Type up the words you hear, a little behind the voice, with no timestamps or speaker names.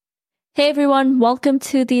Hey everyone, welcome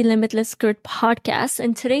to the Limitless Skirt podcast.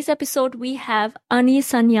 In today's episode, we have Ani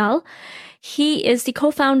Sanyal. He is the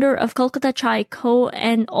co-founder of Kolkata Chai Co.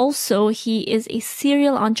 and also he is a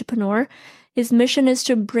serial entrepreneur. His mission is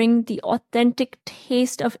to bring the authentic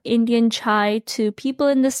taste of Indian chai to people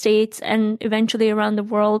in the States and eventually around the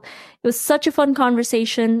world. It was such a fun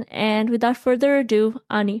conversation, and without further ado,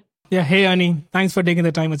 Ani. Yeah, hey Ani, thanks for taking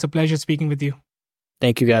the time. It's a pleasure speaking with you.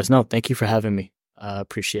 Thank you guys. No, thank you for having me.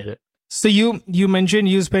 Appreciate it. So you mentioned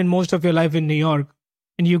you spent most of your life in New York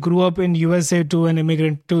and you grew up in USA to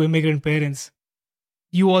immigrant parents.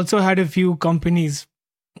 You also had a few companies.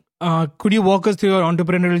 Could you walk us through your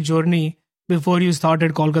entrepreneurial journey before you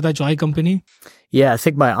started Kolkata Chai Company? Yeah, I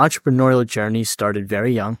think my entrepreneurial journey started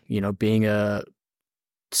very young. Being a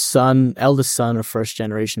eldest son of first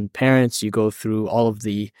generation parents, you go through all of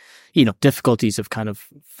the, difficulties of kind of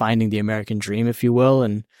finding the American dream, if you will.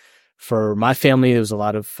 And for my family, there was a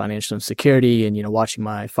lot of financial insecurity and, watching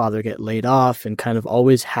my father get laid off and kind of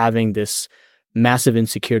always having this massive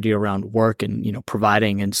insecurity around work and,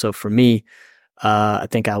 providing. And so for me, I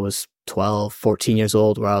think I was 12, 14 years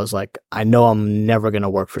old where I was like, I know I'm never going to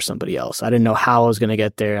work for somebody else. I didn't know how I was going to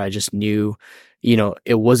get there. I just knew,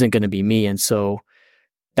 it wasn't going to be me. And so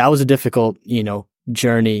that was a difficult,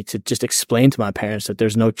 journey to just explain to my parents that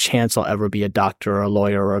there's no chance I'll ever be a doctor or a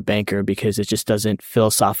lawyer or a banker because it just doesn't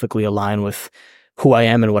philosophically align with who I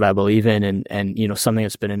am and what I believe in and something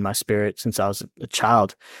that's been in my spirit since I was a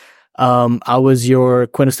child. I was your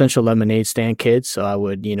quintessential lemonade stand kid. So I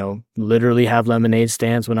would, literally have lemonade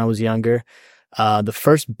stands when I was younger. The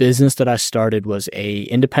first business that I started was a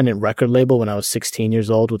independent record label when I was 16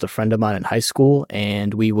 years old with a friend of mine in high school.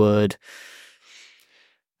 And we would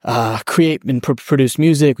create and produce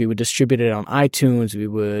music. We would distribute it on iTunes. We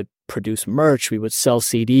would produce merch. We would sell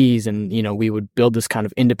CDs and, we would build this kind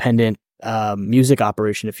of independent, music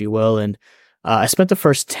operation, if you will. And, I spent the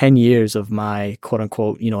first 10 years of my quote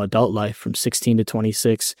unquote, adult life from 16 to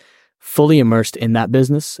 26 fully immersed in that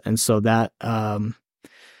business. And so that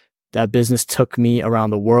business took me around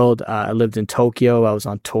the world. I lived in Tokyo. I was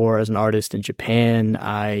on tour as an artist in Japan.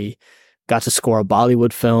 I got to score a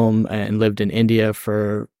Bollywood film and lived in India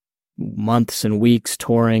for months and weeks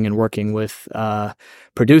touring and working with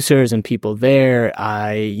producers and people there.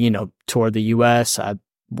 I, toured the US. I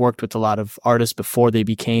worked with a lot of artists before they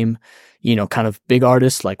became, kind of big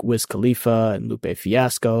artists like Wiz Khalifa and Lupe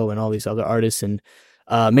Fiasco and all these other artists, and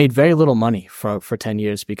made very little money for 10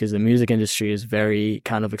 years because the music industry is very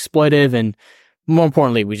kind of exploitive. And more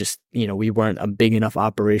importantly, we just, we weren't a big enough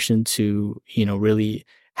operation to, really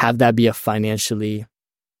have that be a financially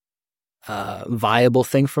viable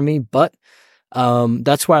thing for me. But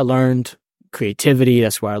that's where I learned creativity.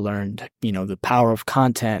 That's where I learned, the power of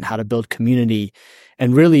content, how to build community.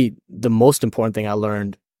 And really the most important thing I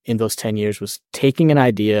learned in those 10 years was taking an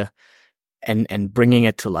idea and bringing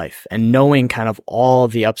it to life and knowing kind of all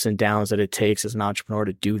the ups and downs that it takes as an entrepreneur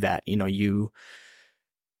to do that. I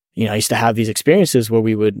used to have these experiences where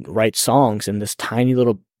we would write songs in this tiny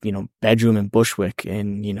little, bedroom in Bushwick,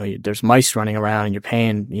 and, there's mice running around and you're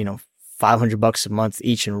paying, $500 a month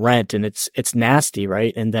each in rent, and it's nasty,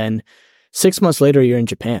 right? And then 6 months later, you're in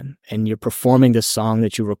Japan and you're performing this song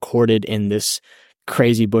that you recorded in this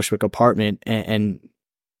crazy Bushwick apartment. And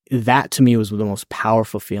that to me was the most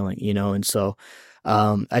powerful feeling, and so,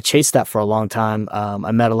 I chased that for a long time.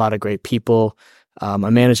 I met a lot of great people. I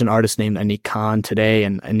manage an artist named Anik Khan today,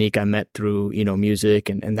 and Anik I met through, music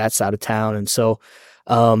and that side of town. And so,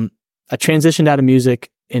 I transitioned out of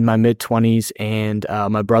music in my mid-20s, and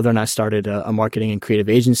my brother and I started a marketing and creative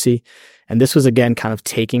agency. And this was, again, kind of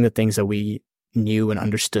taking the things that we knew and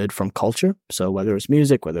understood from culture. So whether it was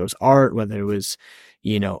music, whether it was art, whether it was,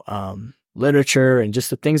 literature, and just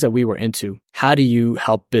the things that we were into. How do you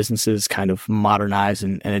help businesses kind of modernize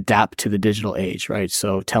and adapt to the digital age, right?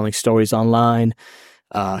 So telling stories online,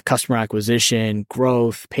 customer acquisition,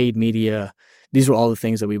 growth, paid media. These were all the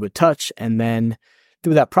things that we would touch. And then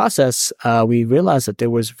through that process, we realized that there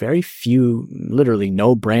was very few, literally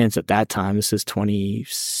no brands at that time. This is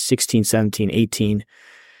 2016, 17, 18.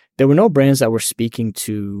 There were no brands that were speaking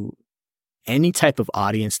to any type of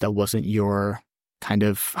audience that wasn't your kind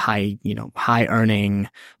of high earning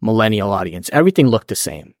millennial audience. Everything looked the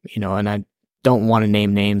same, and I don't want to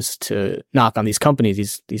name names to knock on these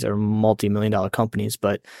companies. These are multi-million-dollar companies,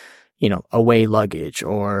 but Away Luggage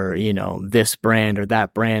or, this brand or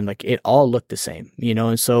that brand, like it all looked the same,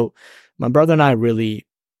 and so my brother and I really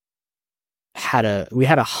had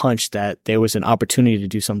a hunch that there was an opportunity to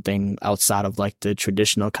do something outside of like the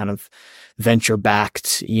traditional kind of venture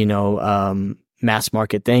backed, mass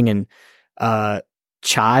market thing. And,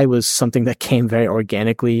 chai was something that came very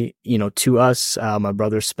organically, to us. My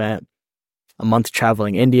brother spent a month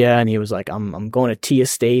traveling India, and he was like, I'm going to tea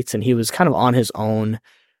estates, and he was kind of on his own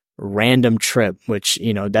random trip, which,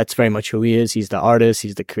 that's very much who he is. He's the artist,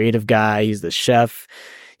 he's the creative guy, he's the chef.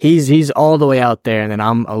 He's all the way out there, and then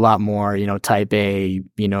I'm a lot more, type A,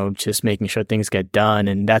 just making sure things get done,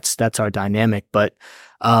 and that's our dynamic. But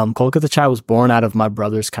Kolkata Chai was born out of my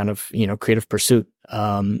brother's kind of, creative pursuit.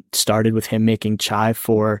 Started with him making chai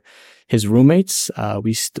for his roommates.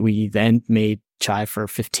 We then made chai for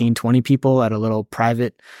 15, 20 people at a little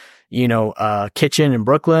private, kitchen in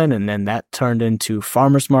Brooklyn, and then that turned into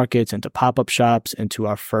farmers markets, into pop-up shops, into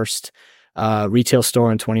our first retail store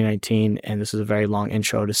in 2019. And this is a very long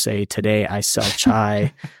intro to say today I sell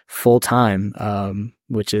chai full time,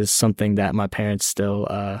 which is something that my parents still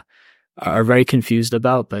are very confused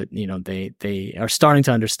about, but they are starting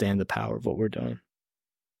to understand the power of what we're doing.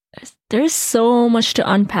 There's so much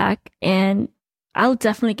to unpack, and I'll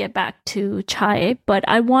definitely get back to chai, but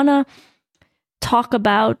I want to talk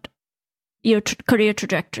about your career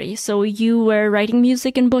trajectory. So you were writing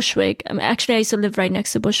music in Bushwick. Actually, I used to live right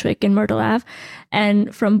next to Bushwick in Myrtle Ave.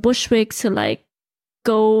 And from Bushwick to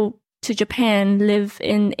go to Japan, live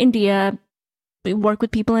in India, work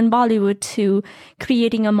with people in Bollywood, to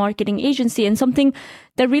creating a marketing agency. And something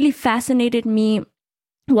that really fascinated me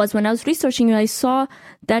was when I was researching you, I saw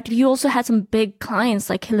that you also had some big clients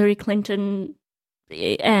like Hillary Clinton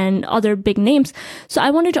and other big names. So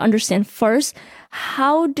I wanted to understand first,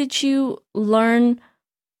 how did you learn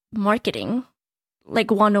marketing,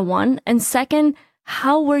 101? And second,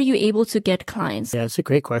 how were you able to get clients? Yeah, it's a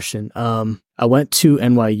great question. I went to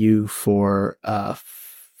NYU for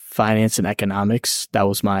finance and economics. That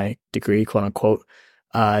was my degree, quote unquote.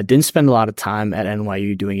 Didn't spend a lot of time at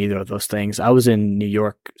NYU doing either of those things. I was in New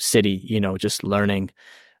York City, just learning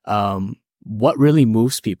what really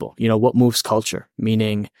moves people, what moves culture,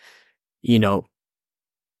 meaning,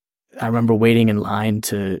 I remember waiting in line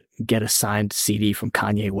to get a signed CD from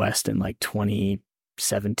Kanye West in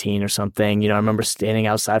 2017 or something. I remember standing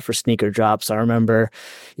outside for sneaker drops. I remember,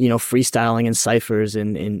 freestyling in ciphers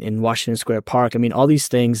in Washington Square Park. I mean, all these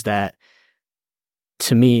things that,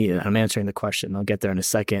 to me, I'm answering the question, I'll get there in a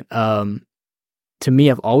second. To me,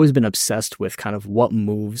 I've always been obsessed with kind of what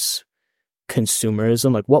moves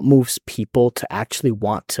consumerism, what moves people to actually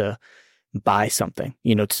want to buy something.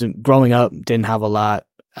 Growing up, didn't have a lot.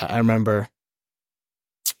 I remember,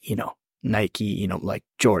 Nike,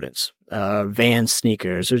 Jordans, Vans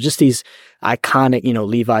sneakers, or just these iconic,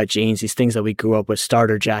 Levi jeans, these things that we grew up with,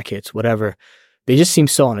 starter jackets, whatever. They just seemed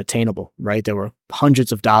so unattainable, right? There were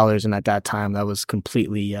hundreds of dollars, and at that time that was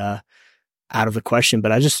completely out of the question.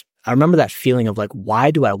 But I remember that feeling of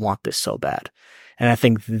why do I want this so bad? And I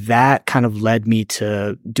think that kind of led me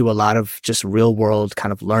to do a lot of just real world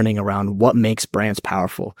kind of learning around what makes brands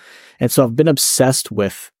powerful. And so I've been obsessed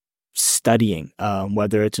with studying,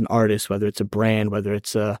 whether it's an artist, whether it's a brand, whether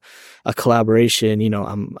it's a collaboration.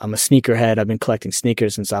 I'm a sneakerhead. I've been collecting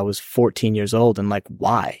sneakers since I was 14 years old. And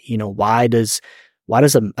why? Why does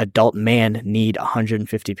an adult man need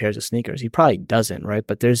 150 pairs of sneakers? He probably doesn't, right?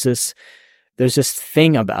 But there's this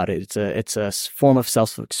thing about it. It's a form of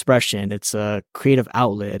self-expression. It's a creative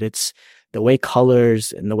outlet. It's the way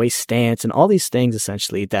colors and the way stance and all these things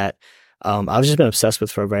essentially that I've just been obsessed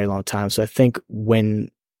with for a very long time. So I think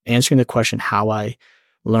when answering the question how I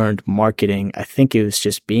learned marketing, I think it was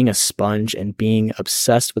just being a sponge and being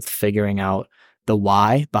obsessed with figuring out the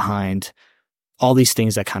why behind all these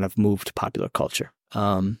things that kind of moved popular culture.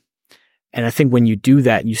 And I think when you do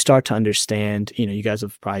that, you start to understand, you guys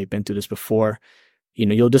have probably been through this before,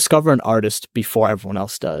 you'll discover an artist before everyone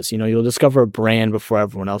else does. You'll discover a brand before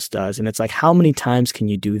everyone else does. And it's how many times can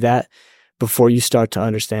you do that before you start to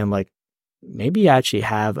understand, maybe I actually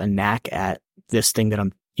have a knack at this thing that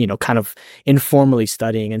I'm, kind of informally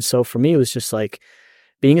studying. And so for me, it was just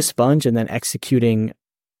being a sponge and then executing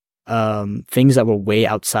things that were way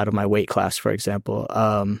outside of my weight class, for example.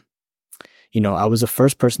 I was the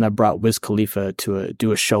first person that brought Wiz Khalifa to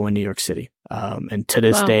do a show in New York City. And to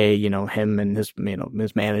this day, him and his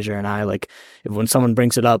manager and I, when someone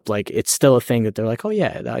brings it up, it's still a thing that they're oh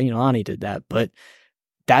yeah, Ani did that. But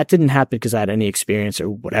that didn't happen because I had any experience or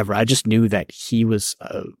whatever. I just knew that he was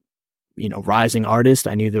a, rising artist.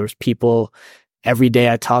 I knew there was people every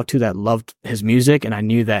day I talked to that loved his music. And I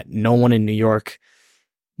knew that no one in New York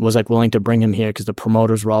was willing to bring him here because the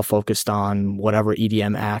promoters were all focused on whatever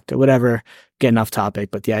EDM act or whatever, getting off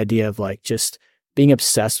topic. But the idea of just being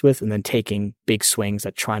obsessed with and then taking big swings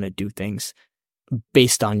at trying to do things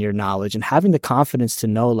based on your knowledge and having the confidence to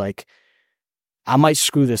know I might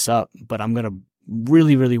screw this up, but I'm going to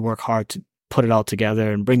really, really work hard put it all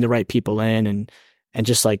together and bring the right people in and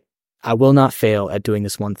just like, I will not fail at doing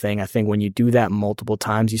this one thing. I think when you do that multiple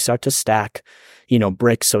times, you start to stack,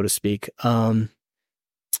 bricks, so to speak. And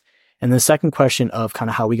the second question of kind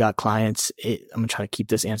of how we got clients, I'm going to try to keep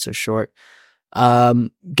this answer short.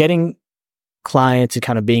 Getting clients and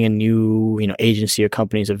kind of being a new, agency or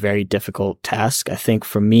company is a very difficult task. I think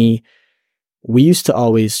for me, we used to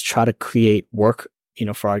always try to create work,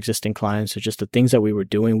 for our existing clients or just the things that we were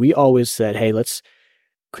doing. We always said, hey, let's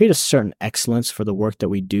create a certain excellence for the work that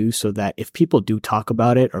we do so that if people do talk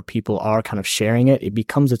about it or people are kind of sharing it, it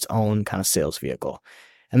becomes its own kind of sales vehicle.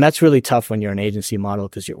 And that's really tough when you're an agency model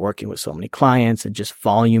because you're working with so many clients and just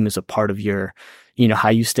volume is a part of your, how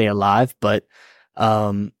you stay alive. But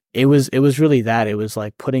it was really that. It was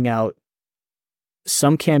like putting out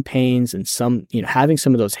some campaigns and some, having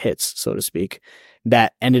some of those hits, so to speak,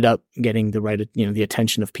 that ended up getting the right, the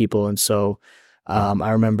attention of people. And so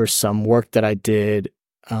I remember some work that I did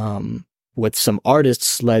with some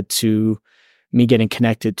artists led to me getting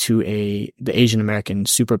connected to the Asian American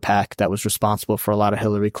super PAC that was responsible for a lot of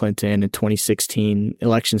Hillary Clinton and 2016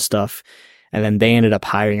 election stuff. And then they ended up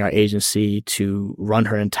hiring our agency to run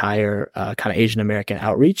her entire kind of Asian American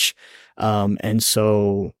outreach. And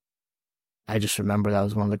so I just remember that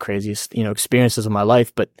was one of the craziest, experiences of my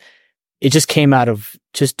life, but it just came out of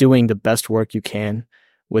just doing the best work you can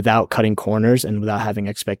without cutting corners and without having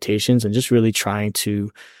expectations and just really trying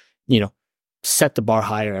to, set the bar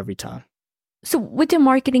higher every time. So with your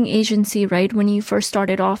marketing agency, right, when you first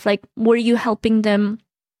started off, like, were you helping them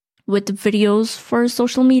with videos for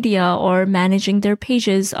social media or managing their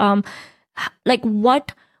pages? Like,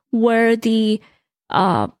 what were the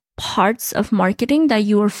parts of marketing that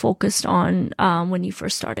you were focused on when you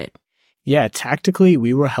first started? Yeah, tactically,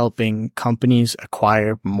 we were helping companies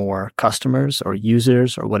acquire more customers or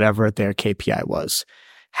users or whatever their KPI was.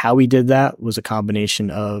 How we did that was a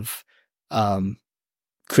combination of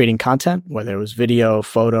creating content, whether it was video,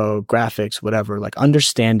 photo, graphics, whatever, like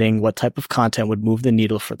understanding what type of content would move the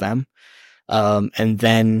needle for them. And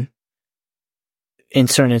then in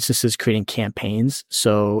certain instances, creating campaigns.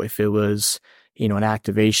 So if it was, an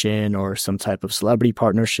activation or some type of celebrity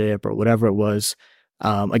partnership or whatever it was,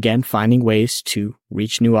 again, finding ways to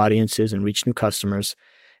reach new audiences and reach new customers.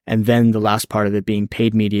 And then the last part of it being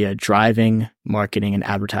paid media, driving marketing and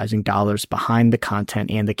advertising dollars behind the content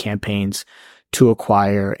and the campaigns to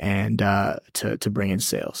acquire and to bring in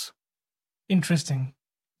sales. Interesting.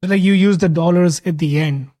 So like you use the dollars at the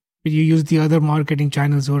end, but you use the other marketing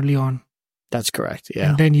channels early on. That's correct. Yeah.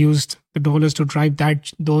 And then used the dollars to drive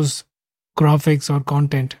those graphics or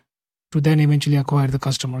content to then eventually acquire the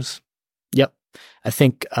customers. Yep. I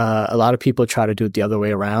think a lot of people try to do it the other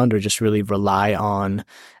way around or just really rely on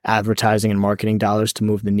advertising and marketing dollars to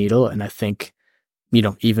move the needle. And I think,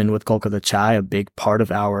 even with Kolkata Chai, a big part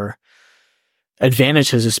of our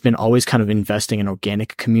advantage has just been always kind of investing in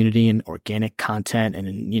organic community and organic content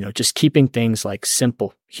and, just keeping things like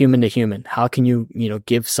simple, human to human. How can you,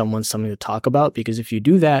 give someone something to talk about? Because if you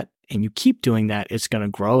do that and you keep doing that, it's going to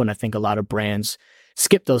grow. And I think a lot of brands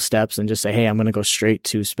skip those steps and just say, hey, I'm going to go straight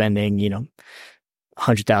to spending,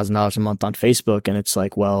 $100,000 a month on Facebook. And it's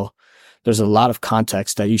like, well, there's a lot of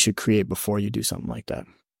context that you should create before you do something like that.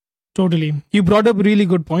 Totally. You brought up really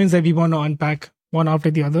good points that we want to unpack one after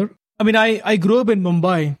the other. I mean, I grew up in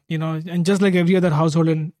Mumbai, and just like every other household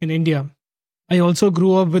in India, I also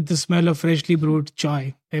grew up with the smell of freshly brewed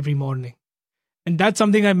chai every morning. And that's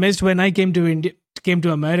something I missed when I came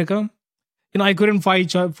to America. I couldn't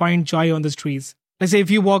find chai on the streets. Let's say if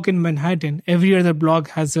you walk in Manhattan, every other block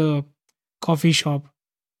has a coffee shop.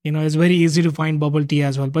 It's very easy to find bubble tea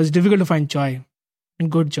as well, but it's difficult to find chai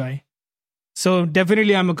and good chai. So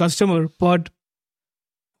definitely I'm a customer, but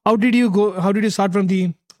how did you start from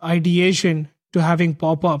the ideation to having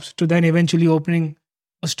pop-ups to then eventually opening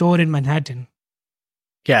a store in Manhattan?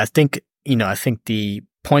 Yeah, I think the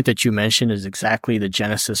point that you mentioned is exactly the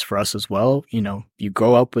genesis for us as well. You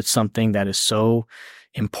grow up with something that is so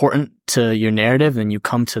important to your narrative, and you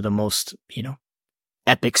come to the most,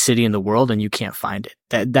 epic city in the world and you can't find it.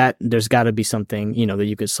 That there's got to be something, that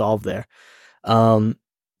you could solve there.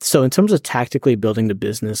 So in terms of tactically building the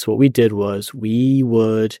business, what we did was we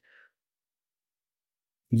would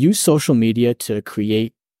use social media to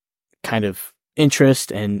create kind of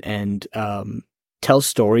interest and tell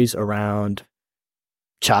stories around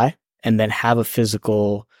chai, and then have a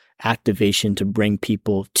physical activation to bring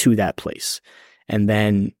people to that place. And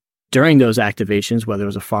then during those activations, whether it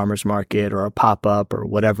was a farmer's market or a pop-up or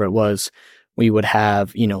whatever it was, we would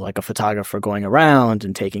have, like a photographer going around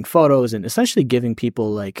and taking photos and essentially giving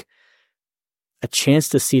people like a chance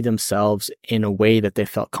to see themselves in a way that they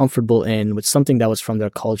felt comfortable in, with something that was from their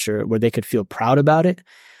culture where they could feel proud about it.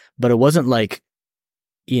 But it wasn't like,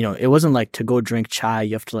 it wasn't like to go drink chai,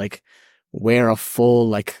 you have to like wear a full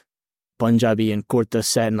like Punjabi and kurta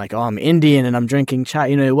set and like, oh, I'm Indian and I'm drinking chai.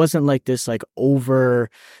 It wasn't like this like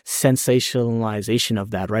over sensationalization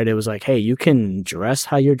of that, right? It was like, hey, you can dress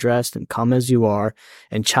how you're dressed and come as you are.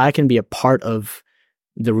 And chai can be a part of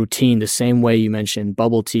the routine the same way you mentioned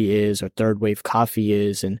bubble tea is or third wave coffee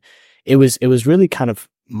is. And it was really kind of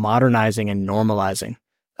modernizing and normalizing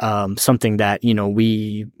something that, when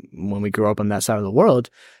we grew up on that side of the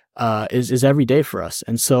world, is every day for us.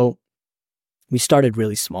 And so we started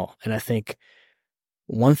really small. And I think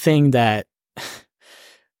one thing that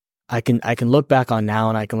I can look back on now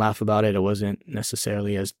and I can laugh about it, it wasn't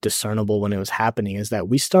necessarily as discernible when it was happening, is that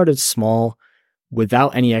we started small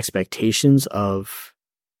without any expectations of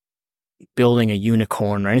building a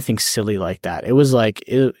unicorn or anything silly like that. It was like,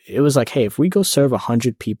 hey, if we go serve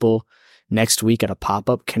 100 people next week at a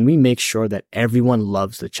pop-up, can we make sure that everyone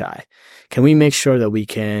loves the chai? Can we make sure that we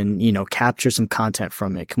can, capture some content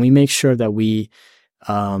from it? Can we make sure that we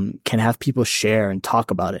can have people share and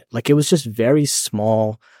talk about it? Like, it was just very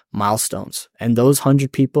small milestones. And those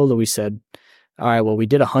 100 people that we said, all right, well, we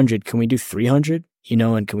did 100. Can we do 300?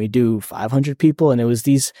 And can we do 500 people? And it was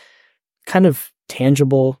these kind of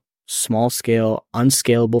tangible, small scale,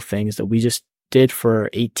 unscalable things that we just did for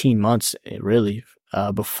 18 months, really,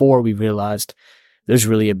 before we realized there's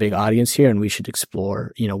really a big audience here and we should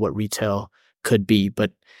explore, what retail could be.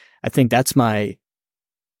 But I think that's my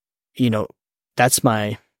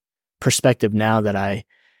perspective now that I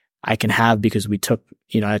can have, because we took,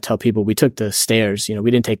 I tell people we took the stairs,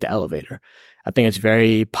 we didn't take the elevator. I think it's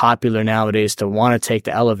very popular nowadays to want to take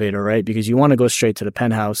the elevator, right? Because you want to go straight to the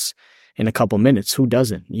penthouse in a couple minutes. Who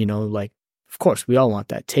doesn't? Like, of course, we all want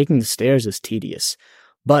that. Taking the stairs is tedious,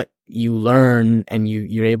 but you learn and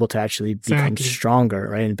you're able to actually become stronger,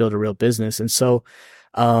 right? And build a real business. And so,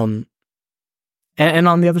 and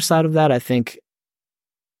on the other side of that, I think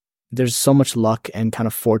there's so much luck and kind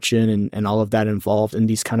of fortune and all of that involved in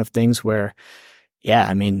these kind of things where, yeah,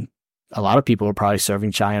 I mean, a lot of people were probably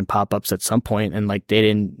serving chai and pop-ups at some point, and like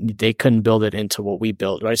they couldn't build it into what we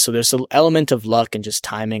built, right? So there's an element of luck and just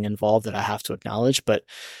timing involved that I have to acknowledge. But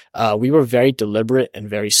we were very deliberate and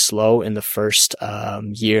very slow in the first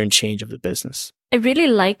year and change of the business. I really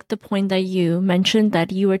like the point that you mentioned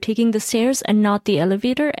that you were taking the stairs and not the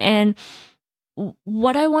elevator. And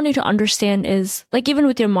what I wanted to understand is, like, even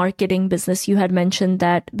with your marketing business, you had mentioned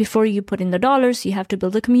that before you put in the dollars, you have to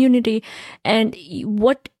build a community. And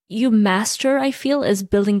what you master, I feel, is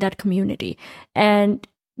building that community. And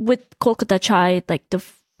with Kolkata Chai, like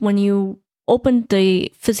when you opened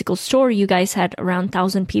the physical store, you guys had around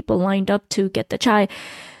 1,000 people lined up to get the chai.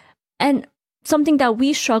 And something that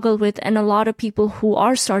we struggle with, and a lot of people who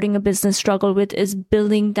are starting a business struggle with, is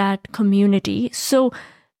building that community. So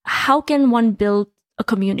how can one build a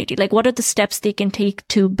community? Like, what are the steps they can take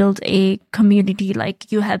to build a community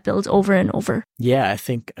like you have built over and over? Yeah,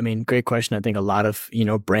 great question. I think a lot of,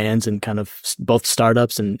 brands and kind of both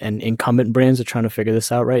startups and incumbent brands are trying to figure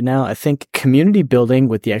this out right now. I think community building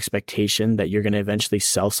with the expectation that you're going to eventually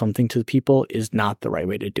sell something to the people is not the right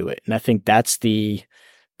way to do it. And I think that's the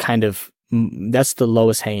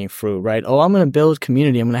lowest hanging fruit, right? Oh, I'm going to build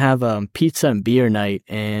community. I'm going to have pizza and beer night,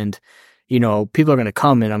 and people are going to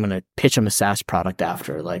come and I'm going to pitch them a SaaS product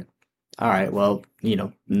after. Like, all right, well,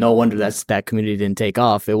 no wonder that community didn't take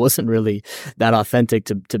off. It wasn't really that authentic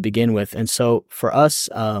to begin with. And so for us,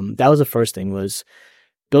 that was the first thing. Was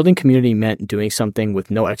building community meant doing something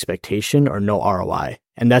with no expectation or no ROI.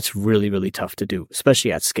 And that's really, really tough to do,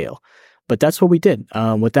 especially at scale. But that's what we did.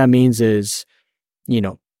 What that means is,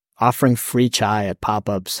 offering free chai at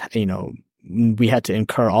pop-ups, we had to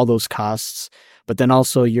incur all those costs. But then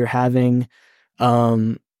also you're having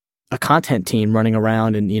a content team running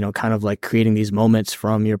around and, kind of like creating these moments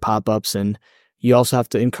from your pop-ups, and you also have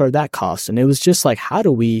to incur that cost. And it was just like, how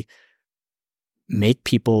do we make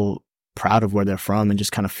people proud of where they're from and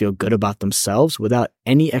just kind of feel good about themselves without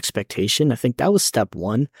any expectation? I think that was step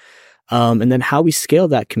one. And then how we scale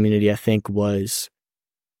that community, I think, was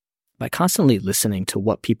by constantly listening to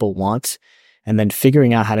what people want and then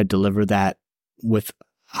figuring out how to deliver that with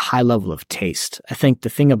a high level of taste. I think the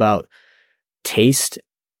thing about taste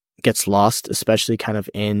gets lost, especially kind of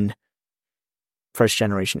in first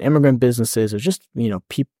generation immigrant businesses, or just,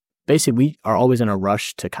 basically we are always in a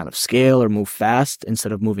rush to kind of scale or move fast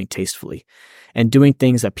instead of moving tastefully and doing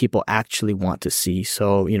things that people actually want to see.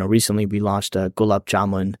 So, recently we launched a gulab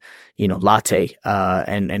jamun, latte,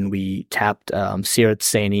 and we tapped, Sirat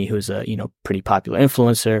Saini, who's a, pretty popular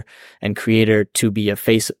influencer and creator to be the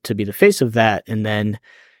face of that. And then,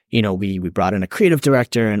 we brought in a creative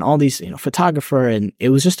director and all these, photographer, and it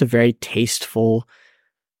was just a very tasteful,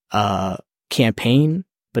 campaign,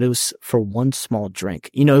 but it was for one small drink.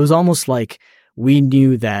 It was almost like we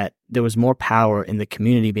knew that there was more power in the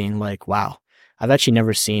community being like, wow, I've actually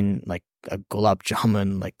never seen like a gulab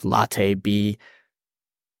jamun like latte be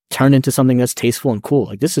turned into something that's tasteful and cool.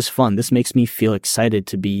 Like, this is fun. This makes me feel excited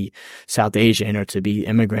to be South Asian or to be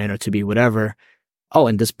immigrant or to be whatever. Oh,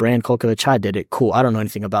 and this brand Kolkata Chai did it. Cool. I don't know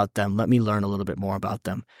anything about them. Let me learn a little bit more about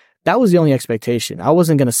them. That was the only expectation. I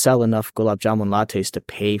wasn't going to sell enough gulab jamun lattes to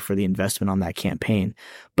pay for the investment on that campaign.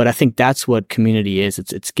 But I think that's what community is.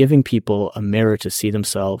 It's giving people a mirror to see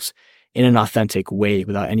themselves in an authentic way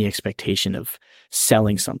without any expectation of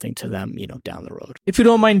selling something to them, down the road. If you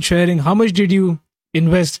don't mind sharing, how much did you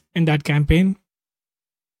invest in that campaign?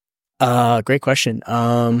 Great question.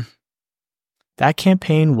 That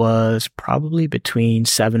campaign was probably between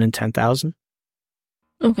 7 and 10,000.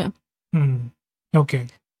 Okay. Okay.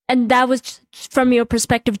 And that was, from your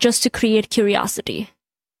perspective, just to create curiosity.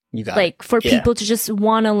 You got like it. For people to just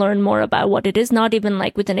want to learn more about what it is, not even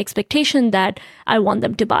like with an expectation that I want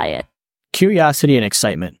them to buy it. Curiosity and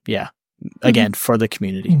excitement. Yeah. Again, for the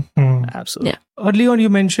community. Absolutely. Yeah. Early on, you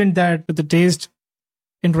mentioned that the taste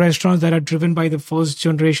in restaurants that are driven by the first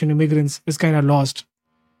generation immigrants is kind of lost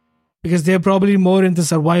because they're probably more in the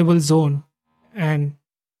survival zone, and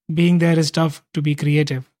being there is tough to be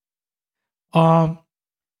creative.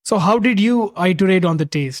 So how did you iterate on the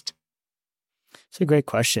taste? It's a great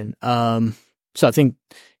question. So I think,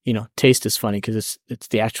 taste is funny because it's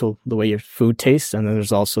the way your food tastes. And then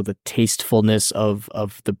there's also the tastefulness of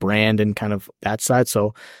the brand and kind of that side.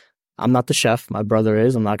 So I'm not the chef. My brother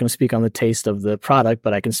is. I'm not going to speak on the taste of the product,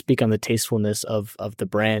 but I can speak on the tastefulness of the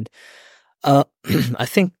brand. I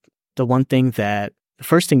think the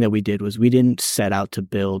first thing that we did was we didn't set out to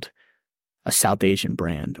build a South Asian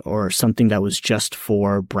brand or something that was just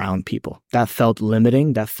for brown people. That felt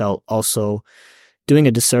limiting. That felt also doing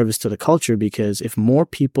a disservice to the culture, because if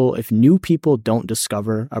new people don't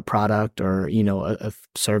discover a product or, a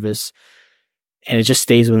service, and it just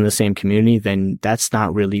stays within the same community, then that's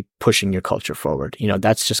not really pushing your culture forward.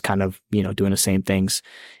 That's just kind of, doing the same things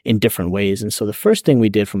in different ways. And so the first thing we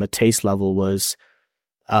did from a taste level was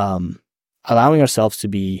allowing ourselves to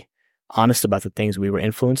be honest about the things we were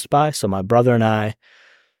influenced by. So my brother and I,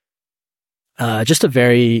 just a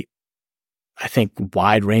very, I think,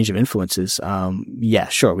 wide range of influences. Yeah,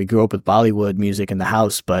 sure. We grew up with Bollywood music in the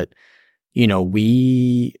house, but,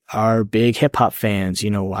 we are big hip hop fans.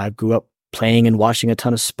 I grew up playing and watching a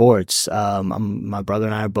ton of sports. My brother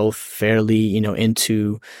and I are both fairly,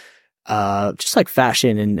 into, just like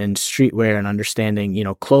fashion and streetwear and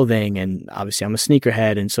understanding, clothing. And obviously I'm a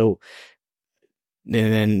sneakerhead. And so,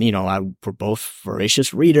 and then, we're both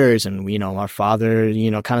voracious readers, and, our father,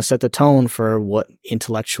 kind of set the tone for what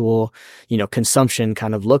intellectual, consumption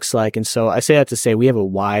kind of looks like. And so I say that to say we have a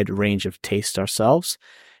wide range of taste ourselves.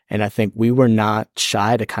 And I think we were not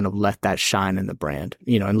shy to kind of let that shine in the brand,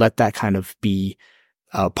 and let that kind of be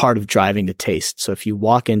part of driving the taste. So if you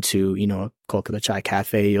walk into, a Kolkata Chai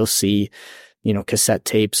cafe, you'll see, cassette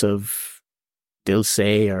tapes of Dil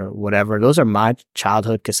Se or whatever. Those are my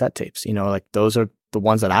childhood cassette tapes. Like those are the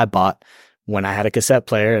ones that I bought when I had a cassette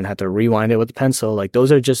player and had to rewind it with a pencil. Like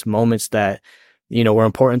those are just moments that, were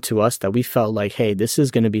important to us, that we felt like, hey, this is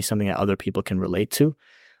going to be something that other people can relate to.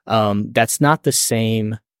 That's not the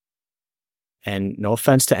same. And no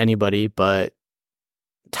offense to anybody, but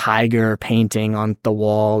tiger painting on the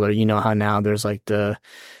wall, or how now there's like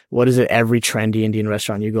every trendy Indian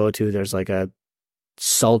restaurant you go to, there's like a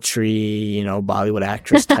sultry, Bollywood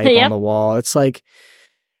actress type Yep. on the wall. It's like,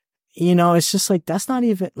 it's just like, that's not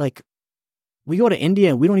even like, we go to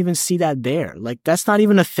India and we don't even see that there. Like, that's not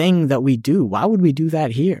even a thing that we do. Why would we do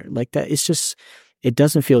that here? Like that, it's just, it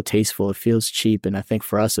doesn't feel tasteful. It feels cheap. And I think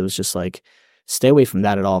for us, it was just like, stay away from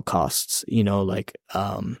that at all costs.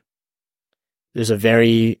 There's a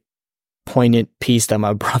very poignant piece that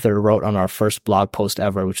my brother wrote on our first blog post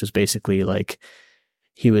ever, which was basically like,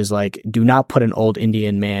 he was like, do not put an old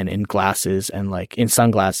Indian man in glasses and like in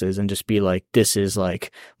sunglasses and just be like, this is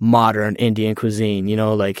like modern Indian cuisine,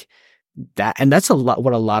 like that. And that's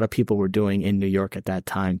what a lot of people were doing in New York at that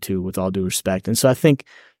time too, with all due respect. And so I think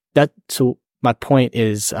so my point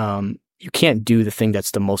is, you can't do the thing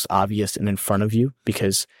that's the most obvious and in front of you,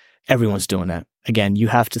 because everyone's doing that. again, you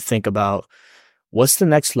have to think about what's the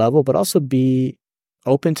next level, but also be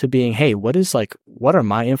open to being, hey, what are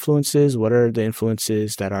my influences? What are the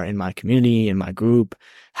influences that are in my community, in my group?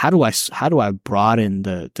 How do I broaden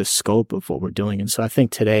the scope of what we're doing? And so I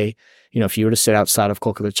think today, if you were to sit outside of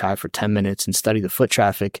Kolkata Chai for 10 minutes and study the foot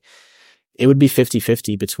traffic, it would be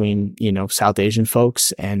 50-50 between, South Asian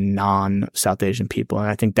folks and non-South Asian people. And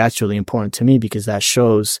I think that's really important to me because that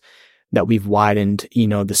shows that we've widened,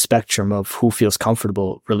 the spectrum of who feels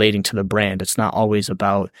comfortable relating to the brand. It's not always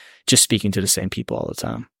about just speaking to the same people all the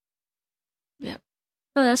time. Yeah.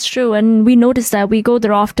 No, that's true. And we notice that we go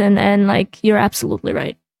there often, and you're absolutely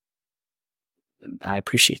right. I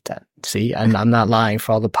appreciate that. See, I'm not lying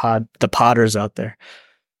for all the potters out there.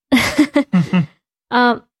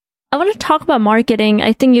 I want to talk about marketing.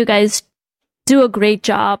 I think you guys do a great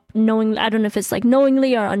job knowing, I don't know if it's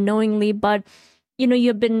knowingly or unknowingly, but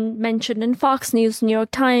you've been mentioned in Fox News, New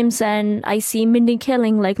York Times, and I see Mindy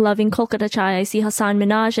Kaling loving Kolkata Chai. I see Hassan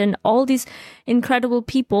Minaj and all these incredible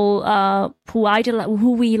people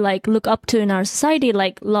who we look up to in our society,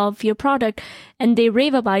 love your product, and they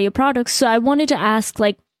rave about your product. So I wanted to ask,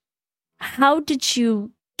 how did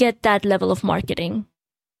you get that level of marketing?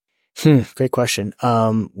 Great question.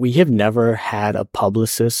 We have never had a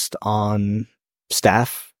publicist on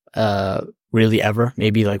staff, really ever,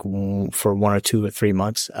 maybe for 1 or 2 or 3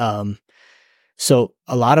 months. So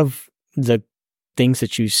a lot of the things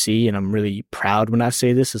that you see, and I'm really proud when I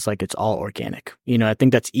say this, is it's all organic. I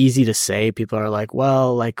think that's easy to say. People are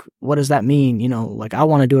well, what does that mean? I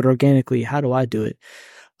want to do it organically. How do I do it?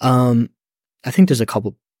 I think there's a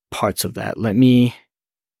couple parts of that. Let me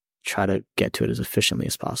try to get to it as efficiently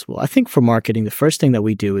as possible. I think for marketing, the first thing that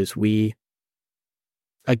we do is we're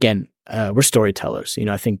storytellers.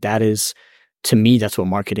 I think that is, to me, that's what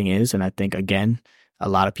marketing is. And I think, again, a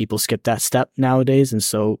lot of people skip that step nowadays. And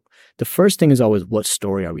so the first thing is always, what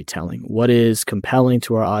story are we telling? What is compelling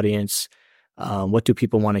to our audience? What do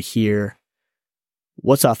people want to hear?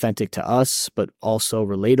 What's authentic to us, but also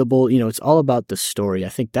relatable? It's all about the story. I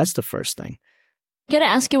think that's the first thing. I'm going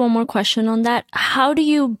to ask you one more question on that. How do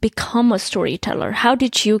you become a storyteller? How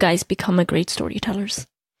did you guys become a great storytellers?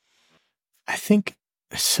 I think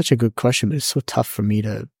it's such a good question, but it's so tough for me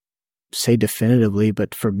to say definitively.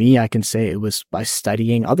 But for me, I can say it was by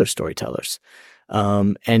studying other storytellers,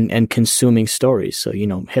 and consuming stories. So,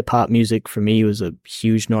 hip hop music for me was a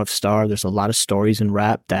huge North Star. There's a lot of stories in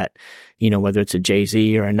rap that, whether it's a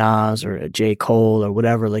Jay-Z or a Nas or a J. Cole or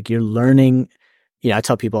whatever, you're learning. I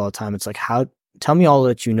tell people all the time, it's tell me all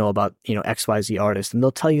that you know about, XYZ artist, and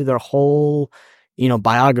they'll tell you their whole,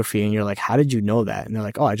 biography. And you're how did you know that? And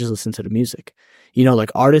they're oh, I just listened to the music.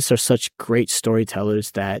 Artists are such great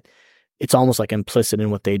storytellers that it's almost implicit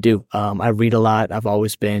in what they do. I read a lot. I've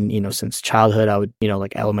always been, since childhood, I would,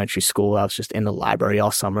 elementary school, I was just in the library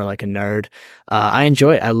all summer like a nerd. I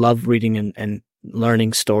enjoy it. I love reading and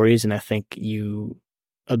learning stories. And I think you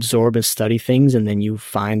absorb and study things, and then you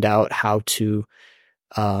find out how to,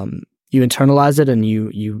 you internalize it and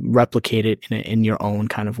you replicate it in your own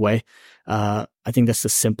kind of way. I think that's the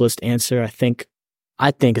simplest answer. I think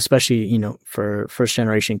especially, for first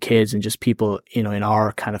generation kids and just people, in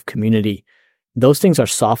our kind of community, those things are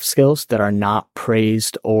soft skills that are not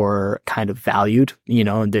praised or kind of valued,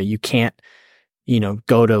 that you can't,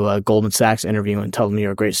 go to a Goldman Sachs interview and tell them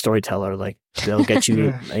you're a great storyteller. They'll get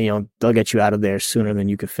you, they'll get you out of there sooner than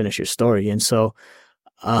you can finish your story. And so,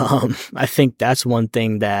 I think that's one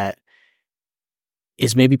thing that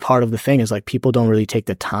is maybe part of the thing is people don't really take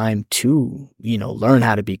the time to, learn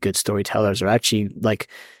how to be good storytellers, or actually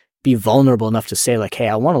be vulnerable enough to say hey,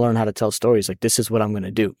 I want to learn how to tell stories. This is what I'm going to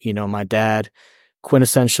do. My dad,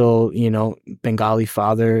 quintessential, Bengali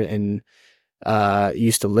father, and,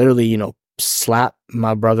 used to literally, slap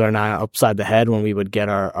my brother and I upside the head when we would get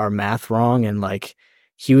our math wrong. And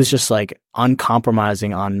he was just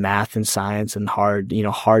uncompromising on math and science and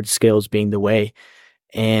hard skills being the way.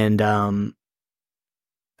 And,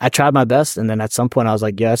 I tried my best. And then at some point I was yeah,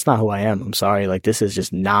 that's not who I am. I'm sorry. This is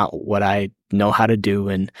just not what I know how to do.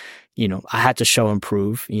 And, I had to show and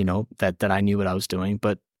prove, that I knew what I was doing.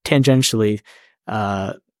 But tangentially,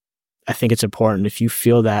 I think it's important if you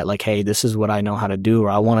feel that hey, this is what I know how to do, or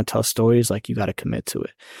I want to tell stories, you got to commit to it.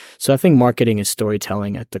 So I think marketing is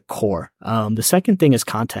storytelling at the core. The second thing is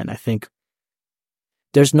content. I think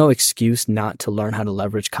there's no excuse not to learn how to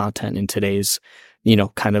leverage content in today's,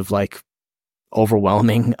 kind of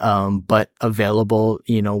overwhelming, but available,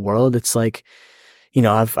 world. It's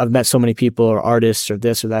I've met so many people or artists or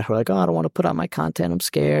this or that who are like, oh, I don't want to put out my content. I'm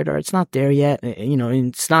scared, or it's not there yet. And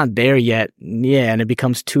it's not there yet. Yeah. And it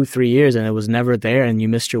becomes 2-3 years and it was never there and you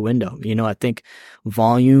missed your window. I think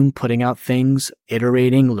volume, putting out things,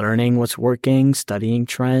 iterating, learning what's working, studying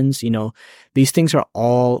trends, these things are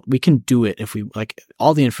all, we can do it if we like,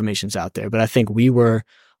 all the information's out there. But I think we were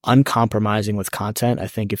uncompromising with content. I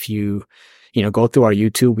think if you go through our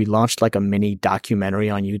YouTube, we launched like a mini documentary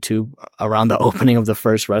on YouTube around the opening of the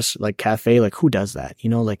first cafe. Like, who does that?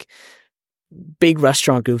 Like big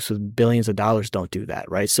restaurant groups with billions of dollars don't do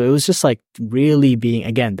that, right? So it was just like really being,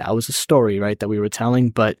 again, that was a story, right, that we were telling,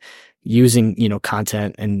 but using,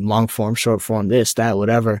 content and long form, short form, this, that,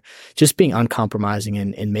 whatever, just being uncompromising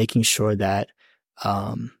and making sure that,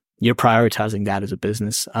 you're prioritizing that as a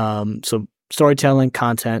business. So storytelling,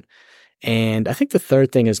 content. And I think the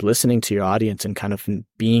third thing is listening to your audience and kind of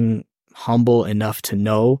being humble enough to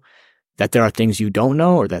know that there are things you don't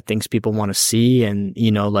know or that things people want to see. And,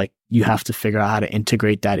 like you have to figure out how to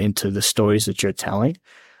integrate that into the stories that you're telling.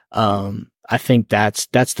 I think that's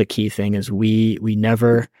the key thing is we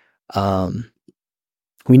never assumed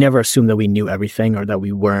that we knew everything or that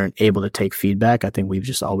we weren't able to take feedback. I think we've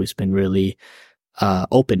just always been really,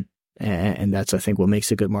 open. And that's, I think, what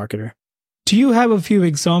makes a good marketer. Do you have a few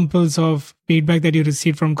examples of feedback that you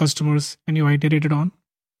received from customers and you iterated on?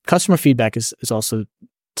 Customer feedback is also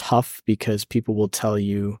tough because people will tell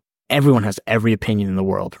you everyone has every opinion in the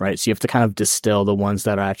world, right? So you have to kind of distill the ones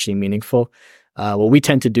that are actually meaningful. What we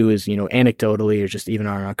tend to do is, anecdotally or just even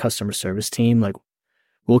on our customer service team, like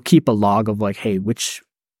we'll keep a log of like, hey, which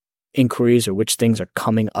inquiries or which things are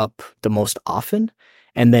coming up the most often,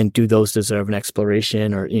 and then do those deserve an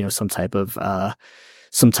exploration or,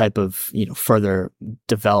 some type of further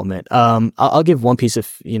development. I'll give one piece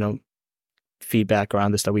of, feedback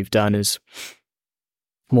around this that we've done is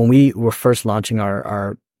when we were first launching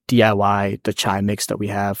our DIY, the chai mix that we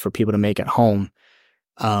have for people to make at home.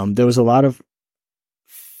 There was a lot of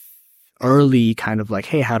early kind of like,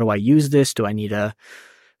 hey, how do I use this? Do I need a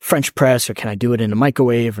French press or can I do it in a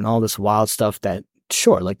microwave and all this wild stuff that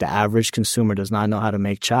sure, like the average consumer does not know how to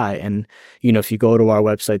make chai. And, if you go to our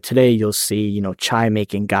website today, you'll see, chai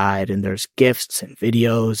making guide and there's gifts and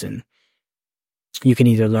videos and you can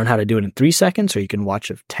either learn how to do it in 3 seconds or you can watch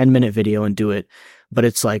a 10-minute video and do it. But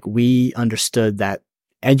it's like we understood that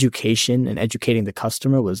education and educating the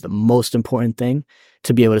customer was the most important thing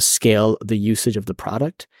to be able to scale the usage of the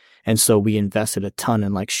product. And so we invested a ton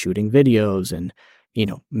in like shooting videos and,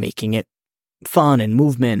 making it fun and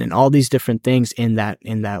movement and all these different things in that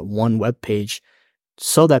one web page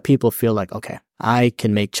so that people feel like, okay, I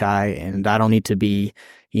can make chai and I don't need to be,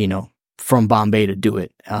 from Bombay to do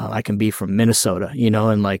it. I can be from Minnesota,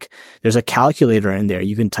 and like there's a calculator in there.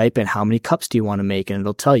 You can type in how many cups do you want to make and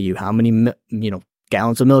it'll tell you how many,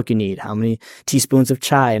 gallons of milk you need, how many teaspoons of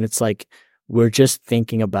chai. And it's like, we're just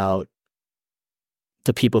thinking about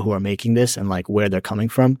the people who are making this and like where they're coming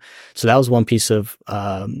from. So that was one piece of,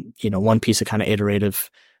 kind of iterative,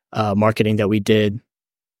 marketing that we did.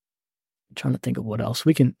 I'm trying to think of what else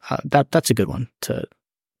we can, that's a good one to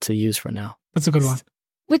use for now. That's a good one.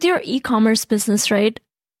 With your e-commerce business, right?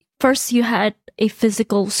 First you had a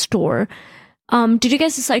physical store. Did you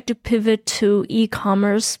guys decide to pivot to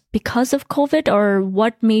e-commerce because of COVID, or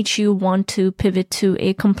what made you want to pivot to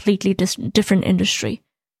a completely different industry?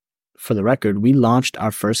 For the record, we launched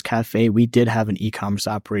our first cafe. We did have an e-commerce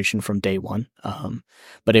operation from day one.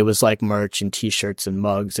 But it was like merch and t-shirts and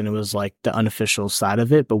mugs, and it was like the unofficial side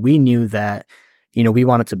of it. But we knew that, we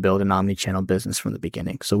wanted to build an omni-channel business from the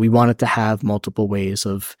beginning. So we wanted to have multiple ways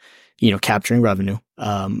of, capturing revenue.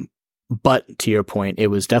 But to your point, it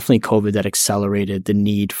was definitely COVID that accelerated the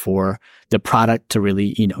need for the product to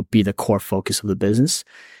really, be the core focus of the business.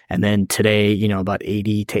 And then today, about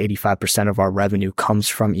 80 to 85% of our revenue comes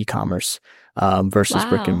from e-commerce, versus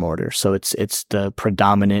brick and mortar. So it's the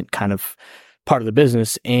predominant kind of part of the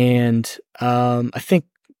business. And, I think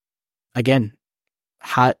again,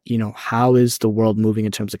 how is the world moving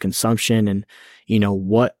in terms of consumption and,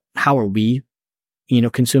 how are we,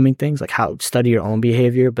 consuming things, like how study your own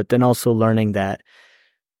behavior, but then also learning that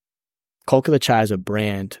Kolkata Chai as a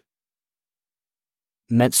brand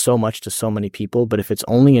meant so much to so many people. But if it's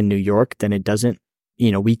only in New York, then it doesn't,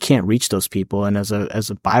 we can't reach those people. And as a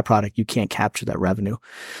byproduct, you can't capture that revenue.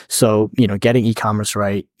 So, getting e-commerce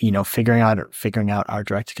right, figuring out our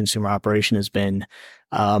direct to consumer operation has been,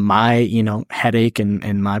 my, headache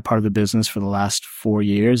and my part of the business for the last 4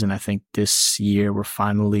 years. And I think this year we're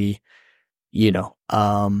finally, we're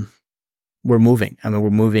moving. I mean, we're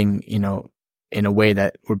moving, in a way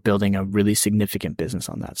that we're building a really significant business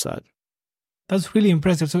on that side. That's really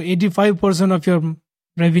impressive. So 85% of your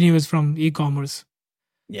revenue is from e-commerce.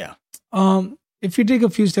 Yeah. If you take a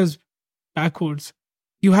few steps backwards,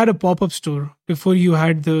 you had a pop-up store before you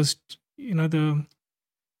had the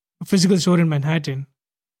physical store in Manhattan.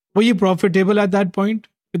 Were you profitable at that point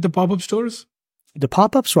with the pop-up stores? The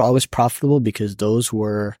pop-ups were always profitable because those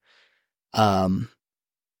were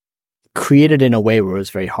created in a way where it was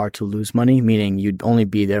very hard to lose money, meaning you'd only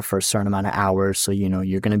be there for a certain amount of hours. So,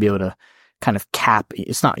 you're going to be able to kind of cap.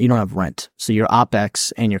 It's not, you don't have rent. So your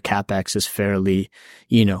OpEx and your CapEx is fairly,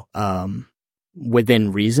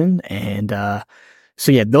 within reason. And,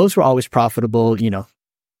 so yeah, those were always profitable,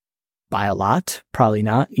 by a lot, probably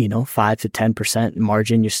not, 5 to 10%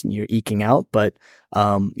 margin you're eking out. But,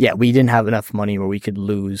 yeah, we didn't have enough money where we could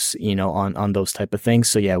lose, on those type of things.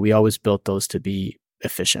 So yeah, we always built those to be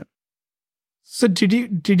efficient. So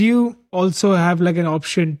did you also have like an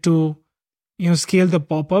option to, scale the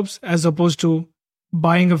pop-ups as opposed to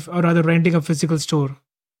buying or rather renting a physical store?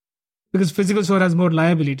 Because physical store has more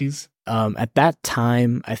liabilities. At that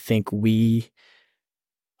time, I think I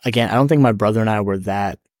don't think my brother and I were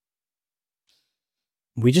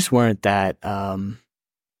we just weren't that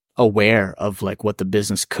aware of like what the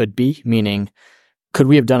business could be. Meaning, could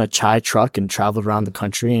we have done a chai truck and traveled around the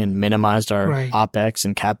country and minimized our OpEx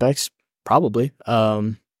and CapEx? Probably.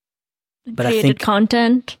 But created I think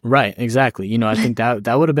content. Right, exactly. I think that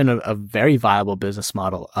would have been a very viable business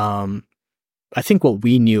model. I think what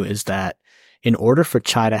we knew is that in order for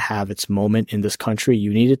chai to have its moment in this country,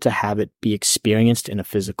 you needed to have it be experienced in a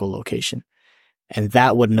physical location. And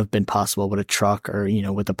that wouldn't have been possible with a truck or,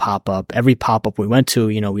 with a pop-up. Every pop-up we went to,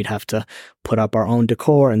 we'd have to put up our own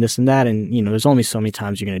decor and this and that. And, there's only so many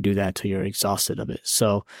times you're going to do that until you're exhausted of it.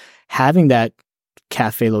 So having that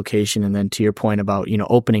cafe location, and then to your point about,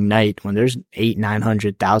 opening night when there's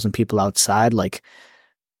 800,000-900,000 people outside, like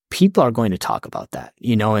people are going to talk about that,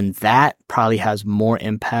 and that probably has more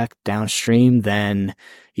impact downstream than,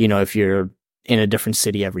 if you're in a different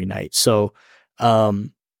city every night. So,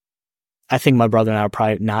 I think my brother and I are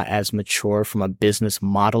probably not as mature from a business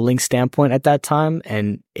modeling standpoint at that time.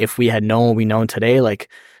 And if we had known what we know today, like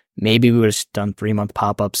maybe we would have done 3-month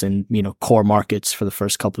pop-ups in, core markets for the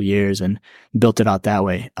first couple of years and built it out that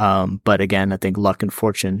way. But again, I think luck and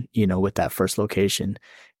fortune, with that first location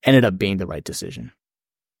ended up being the right decision.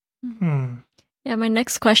 Yeah, my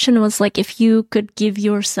next question was like, if you could give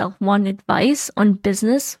yourself one advice on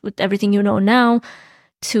business with everything you know now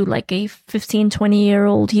to like a 15,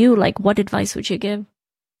 20-year-old you, like what advice would you give?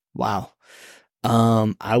 Wow.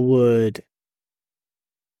 The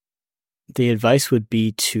advice would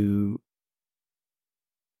be to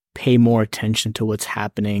pay more attention to what's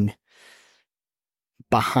happening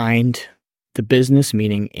behind the business,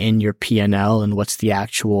 meaning in your P&L and what's the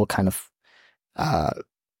actual kind of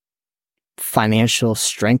financial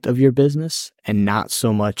strength of your business, and not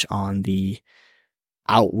so much on the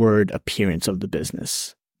outward appearance of the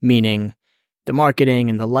business, meaning the marketing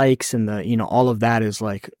and the likes and the, all of that is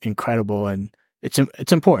like incredible and it's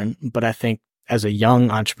important. But I think as a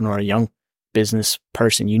young entrepreneur, a young business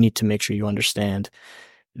person, you need to make sure you understand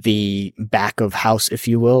the back of house, if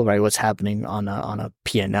you will, right? What's happening on a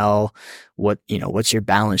P&L, what's your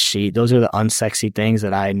balance sheet? Those are the unsexy things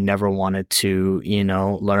that I never wanted to,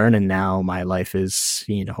 learn. And now my life is,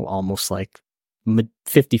 almost like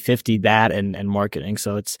 50-50 that and marketing.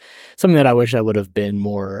 So it's something that I wish I would have been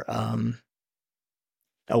more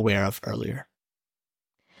aware of earlier.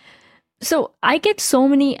 So I get so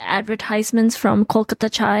many advertisements from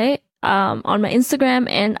Kolkata Chai on my Instagram,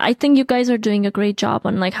 and I think you guys are doing a great job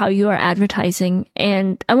on like how you are advertising.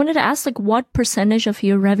 And I wanted to ask, like, what percentage of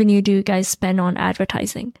your revenue do you guys spend on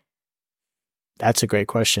advertising? That's a great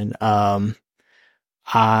question.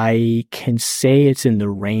 I can say it's in the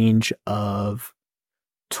range of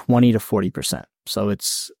 20 to 40%. So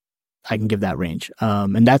I can give that range.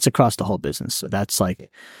 And that's across the whole business. So that's like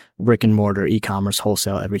brick and mortar, e-commerce,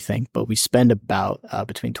 wholesale, everything. But we spend about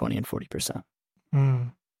between 20 and 40%.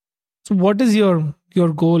 So what is your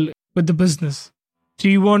goal with the business? Do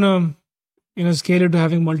you want to, scale it to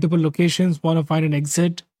having multiple locations, want to find an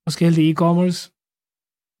exit, or scale the e-commerce?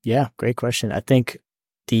 Yeah, great question. I think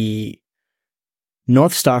the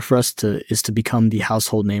North Star for us is to become the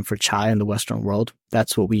household name for chai in the Western world.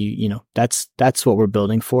 That's what that's what we're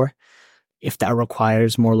building for. If that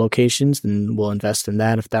requires more locations, then we'll invest in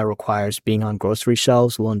that. If that requires being on grocery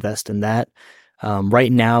shelves, we'll invest in that.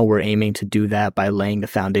 Right now, we're aiming to do that by laying the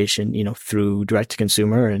foundation, through direct to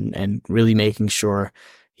consumer and really making sure,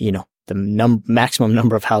 the maximum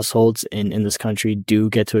number of households in this country do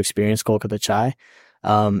get to experience Kolkata chai.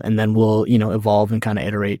 And then we'll, evolve and kind of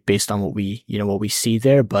iterate based on what we see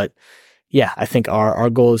there. But, yeah, I think our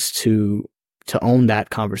goal is to own that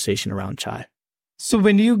conversation around chai. So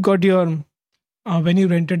when you got your, when you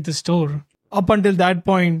rented the store, up until that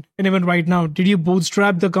point, and even right now, did you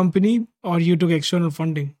bootstrap the company or you took external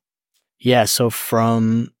funding? Yeah, so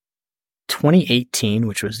from 2018,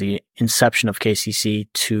 which was the inception of KCC,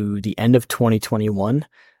 to the end of 2021,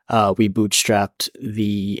 we bootstrapped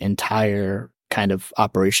the entire kind of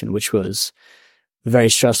operation, which was very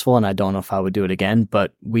stressful, and I don't know if I would do it again,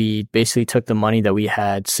 but we basically took the money that we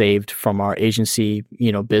had saved from our agency,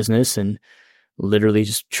 business, and literally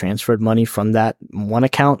just transferred money from that one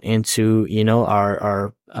account into,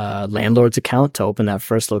 our landlord's account to open that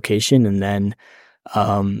first location. And then,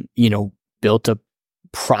 built a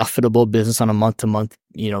profitable business on a month-to-month,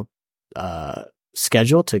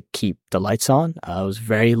 schedule to keep the lights on. It was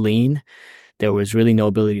very lean. There was really no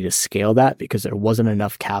ability to scale that because there wasn't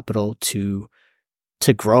enough capital to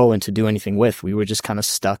grow and to do anything with. We were just kind of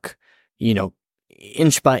stuck,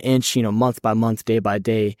 inch by inch, month by month, day by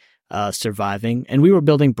day, surviving. And we were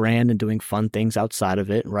building brand and doing fun things outside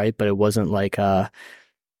of it, right? But it wasn't like,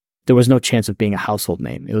 there was no chance of being a household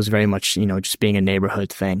name. It was very much, just being a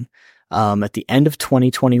neighborhood thing. At the end of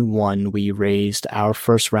 2021, we raised our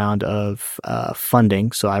first round of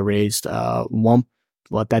funding. So I raised at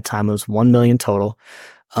that time it was 1 million total.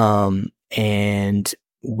 And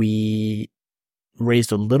we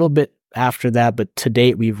raised a little bit after that, but to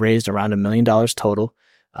date we've raised around $1 million total.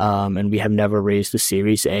 And we have never raised a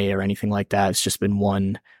Series A or anything like that. It's just been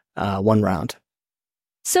one round.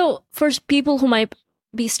 So for people who might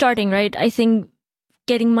be starting, right, I think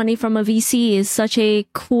getting money from a VC is such a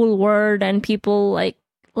cool word and people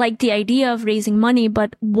like the idea of raising money,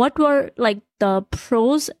 but what were like the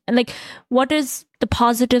pros and like what is the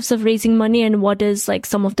positives of raising money and what is like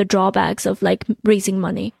some of the drawbacks of like raising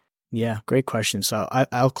money? Yeah, great question. So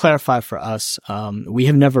I'll clarify for us. We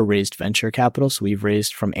have never raised venture capital. So we've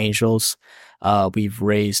raised from angels. We've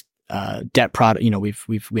raised debt product.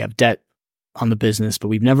 We have debt on the business, but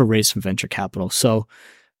we've never raised from venture capital. So,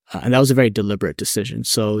 and that was a very deliberate decision.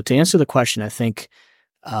 So to answer the question, I think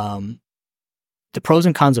the pros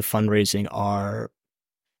and cons of fundraising are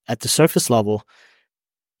at the surface level,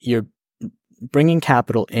 you're bringing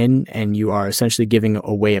capital in and you are essentially giving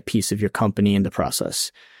away a piece of your company in the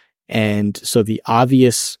process. And so the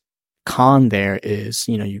obvious con there is,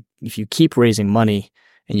 if you keep raising money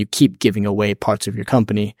and you keep giving away parts of your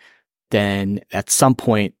company, then at some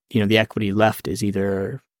point, the equity left is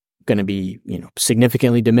either going to be,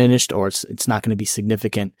 significantly diminished or it's not going to be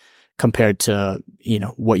significant compared to,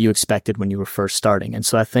 what you expected when you were first starting. And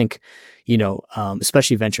so I think,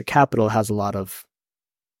 especially venture capital has a lot of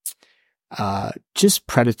just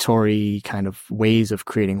predatory kind of ways of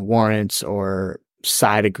creating warrants or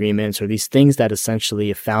side agreements or these things that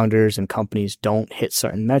essentially if founders and companies don't hit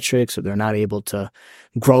certain metrics or they're not able to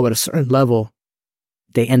grow at a certain level,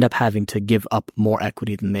 they end up having to give up more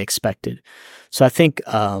equity than they expected. So I think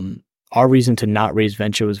our reason to not raise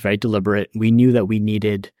venture was very deliberate. We knew that we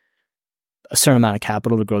needed a certain amount of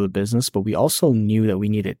capital to grow the business, but we also knew that we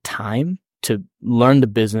needed time to learn the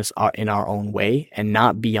business in our own way and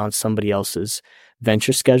not be on somebody else's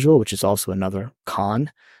venture schedule, which is also another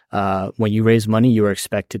con. When you raise money, you are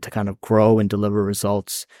expected to kind of grow and deliver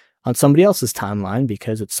results on somebody else's timeline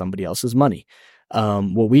because it's somebody else's money.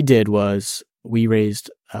 What we did was we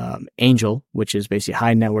raised Angel, which is basically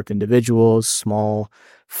high net worth individuals, small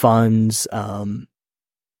funds,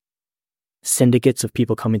 syndicates of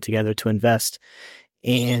people coming together to invest.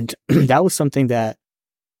 And that was something that,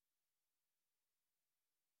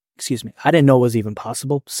 I didn't know was even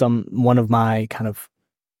possible. One of my kind of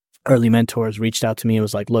early mentors reached out to me and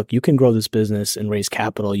was like, look, you can grow this business and raise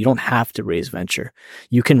capital. You don't have to raise venture.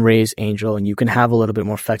 You can raise angel and you can have a little bit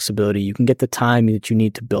more flexibility. You can get the time that you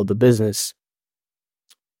need to build the business,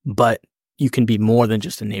 but you can be more than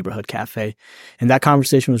just a neighborhood cafe. And that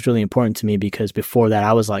conversation was really important to me because before that,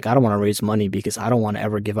 I was like, I don't want to raise money because I don't want to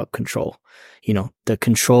ever give up control. The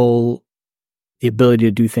control, the ability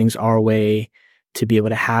to do things our way, to be able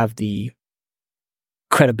to have the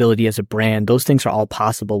credibility as a brand, those things are all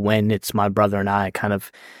possible when it's my brother and I kind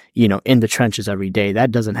of, in the trenches every day.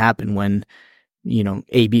 That doesn't happen when,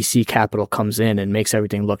 ABC Capital comes in and makes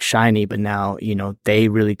everything look shiny, but now, they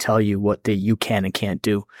really tell you what you can and can't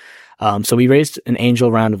do. So we raised an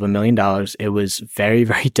angel round of $1 million. It was very,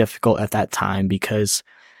 very difficult at that time because,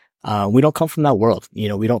 we don't come from that world.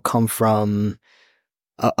 We don't come from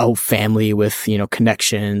a family with,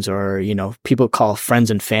 connections or, people call friends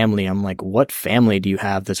and family. I'm like, what family do you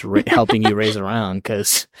have that's helping you raise around?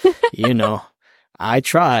 Cause, I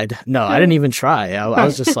tried. No, I didn't even try. I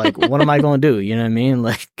was just like, what am I going to do? You know what I mean?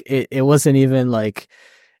 Like it wasn't even like,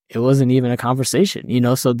 it wasn't even a conversation, you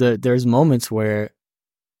know? So there's moments where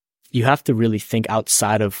you have to really think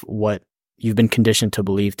outside of what you've been conditioned to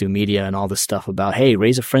believe through media and all this stuff about, hey,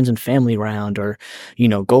 raise a friends and family round, or, you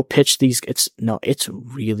know, go pitch these. It's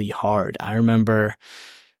really hard. I remember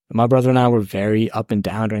my brother and I were very up and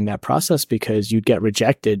down during that process because you'd get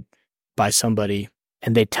rejected by somebody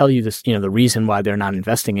and they tell you this, you know, the reason why they're not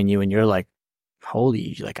investing in you. And you're like,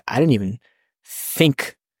 holy, like, I didn't even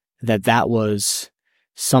think that was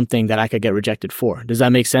something that I could get rejected for. Does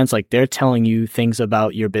that make sense? Like, they're telling you things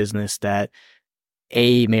about your business that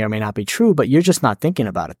may or may not be true, but you're just not thinking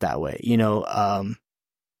about it that way, you know?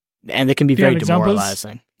 And it can be very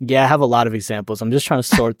demoralizing. Yeah, I have a lot of examples. I'm just trying to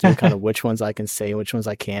sort through kind of which ones I can say and which ones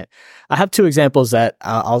I can't. I have 2 examples that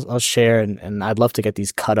I'll share, and I'd love to get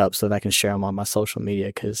these cut up so that I can share them on my social media,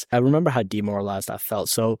 because I remember how demoralized I felt.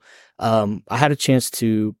 So I had a chance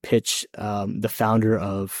to pitch the founder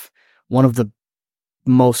of one of the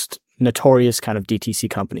most notorious kind of DTC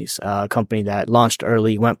companies, a company that launched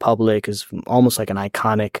early, went public, is almost like an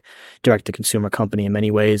iconic direct-to-consumer company in many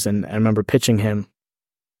ways. And I remember pitching him,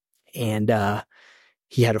 and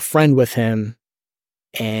he had a friend with him,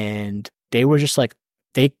 and they were just like,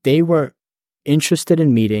 they were interested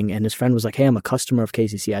in meeting, and his friend was like, hey, I'm a customer of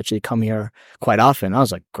KCC. I actually come here quite often. I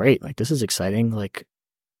was like, great, like, this is exciting. Like,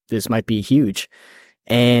 this might be huge.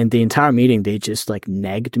 And the entire meeting, they just like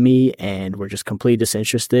negged me and were just completely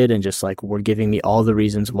disinterested and just like were giving me all the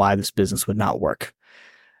reasons why this business would not work.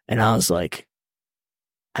 And I was like,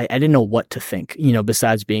 I didn't know what to think, you know,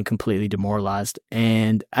 besides being completely demoralized.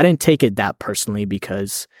 And I didn't take it that personally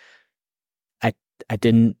because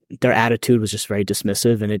their attitude was just very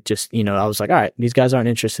dismissive. And it just, you know, I was like, all right, these guys aren't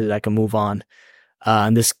interested. I can move on.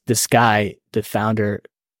 And this guy, the founder,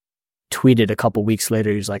 tweeted a couple weeks later,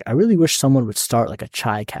 he was like, I really wish someone would start like a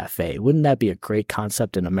chai cafe. Wouldn't that be a great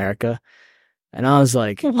concept in America? And I was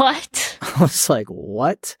like, what? I was like,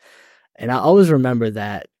 what? And I always remember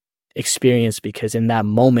that experience because in that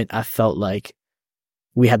moment, I felt like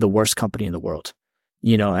we had the worst company in the world,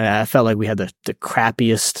 you know, and I felt like we had the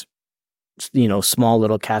crappiest, you know, small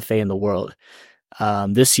little cafe in the world.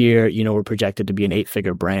 This year, you know, we're projected to be an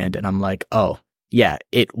 8-figure brand. And I'm like, oh yeah,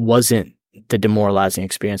 it wasn't the demoralizing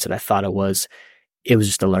experience that I thought it was. It was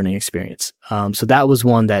just a learning experience. So that was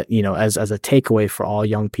one that, you know, as a takeaway for all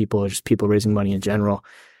young people or just people raising money in general,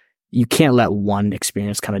 you can't let one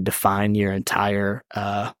experience kind of define your entire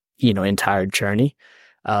journey.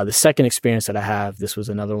 The second experience that I have, this was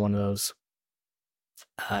another one of those,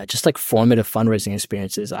 just like formative fundraising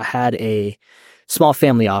experiences. I had a small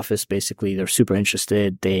family office. Basically, they're super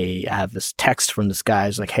interested. They have this text from this guy.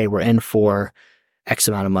 It's like, hey, we're in for X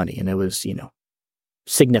amount of money. And it was, you know,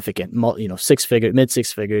 significant, you know, mid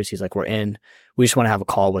six figures. He's like, we're in, we just want to have a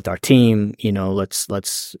call with our team. You know,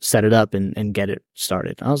 let's set it up and get it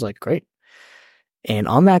started. I was like, great. And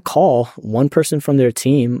on that call, one person from their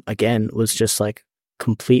team, again, was just like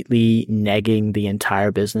completely negging the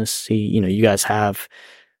entire business. You know, you guys have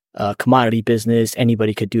a commodity business.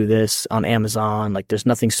 Anybody could do this on Amazon. Like, there's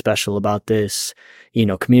nothing special about this. You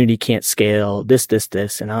know, community can't scale this.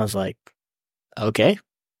 And I was like, okay,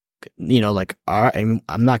 you know, like, all right,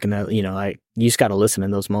 I'm not going to, you know, you just got to listen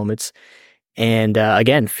in those moments. And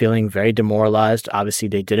again, feeling very demoralized. Obviously,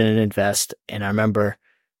 they didn't invest. And I remember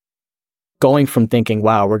going from thinking,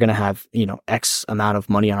 wow, we're going to have, you know, X amount of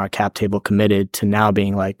money on our cap table committed to now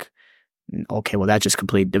being like, okay, well, that just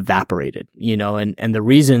completely evaporated, you know, and the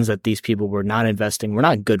reasons that these people were not investing were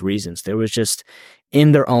not good reasons. They was just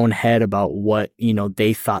in their own head about what, you know,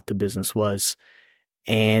 they thought the business was.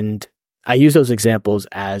 And I use those examples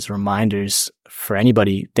as reminders for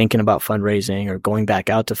anybody thinking about fundraising or going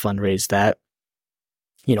back out to fundraise that,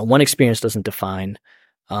 you know, one experience doesn't define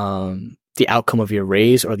the outcome of your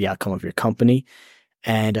raise or the outcome of your company.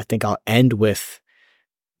 And I think I'll end with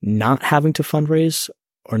not having to fundraise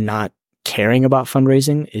or not caring about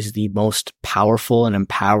fundraising is the most powerful and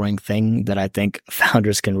empowering thing that I think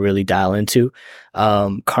founders can really dial into.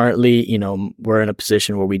 Currently, you know, we're in a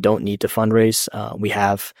position where we don't need to fundraise. We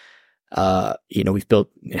have you know, we've built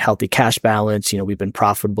a healthy cash balance. You know, we've been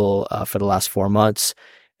profitable for the last 4 months.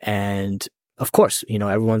 And of course, you know,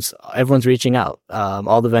 everyone's reaching out.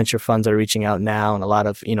 All the venture funds are reaching out now, and a lot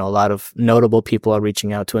of notable people are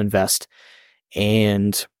reaching out to invest.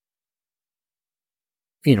 And,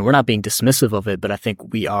 you know, we're not being dismissive of it, but I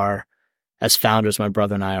think we are, as founders, my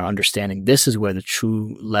brother and I are understanding this is where the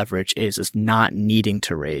true leverage is not needing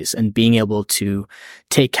to raise and being able to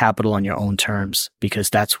take capital on your own terms,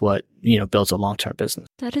 because that's what, you know, builds a long-term business.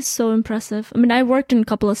 That is so impressive. I mean, I worked in a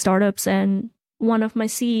couple of startups, and one of my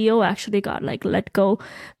CEO actually got like let go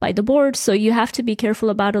by the board. So you have to be careful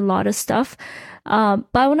about a lot of stuff. But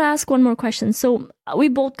I want to ask one more question. So we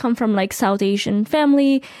both come from like South Asian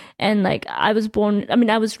family, and like I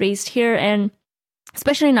was raised here, and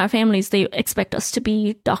especially in our families, they expect us to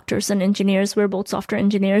be doctors and engineers. We're both software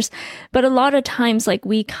engineers. But a lot of times, like,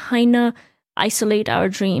 we kind of isolate our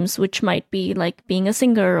dreams, which might be like being a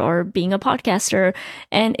singer or being a podcaster.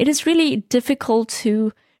 And it is really difficult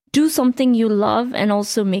to do something you love and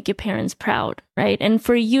also make your parents proud, right? And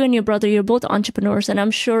for you and your brother, you're both entrepreneurs. And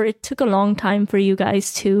I'm sure it took a long time for you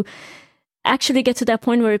guys to actually get to that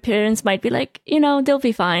point where your parents might be like, they'll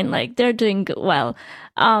be fine. Like, they're doing well.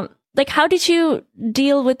 Like, how did you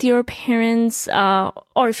deal with your parents,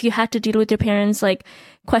 or if you had to deal with your parents, like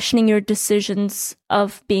questioning your decisions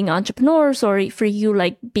of being entrepreneurs, or for you,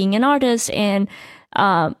 like being an artist, and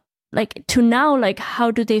like to now, like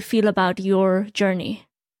how do they feel about your journey?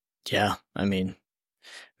 Yeah, I mean,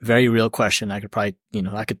 very real question. I could probably,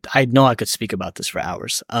 I know I could speak about this for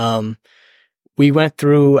hours. We went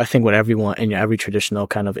through, I think, what everyone in every traditional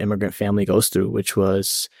kind of immigrant family goes through, which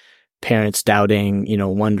was parents doubting,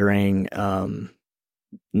 wondering,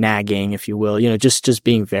 nagging, if you will, just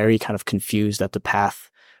being very kind of confused at the path,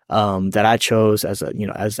 that I chose as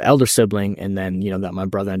as the elder sibling, and then, that my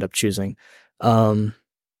brother ended up choosing.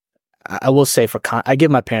 I will say I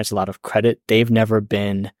give my parents a lot of credit. They've never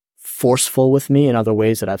been forceful with me in other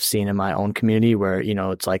ways that I've seen in my own community where,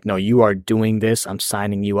 it's like, no, you are doing this. I'm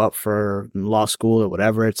signing you up for law school or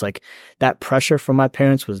whatever. It's like that pressure from my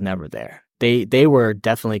parents was never there. They were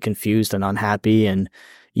definitely confused and unhappy, and,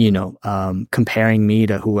 comparing me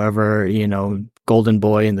to whoever, golden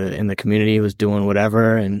boy in the community was doing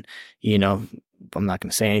whatever. And, I'm not going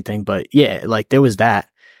to say anything, but yeah, like there was that,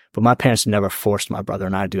 but my parents never forced my brother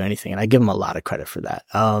and I to do anything. And I give them a lot of credit for that.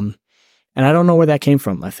 And I don't know where that came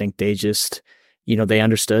from. I think they just, they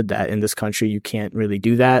understood that in this country, you can't really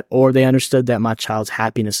do that. Or they understood that my child's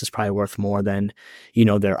happiness is probably worth more than,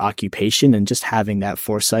 their occupation, and just having that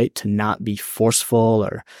foresight to not be forceful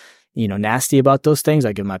or, nasty about those things.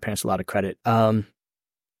 I give my parents a lot of credit. I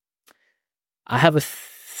have a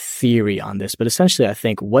theory on this, but essentially I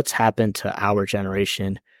think what's happened to our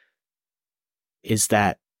generation is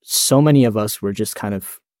that so many of us were just kind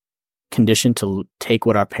of conditioned to take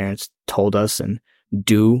what our parents told us and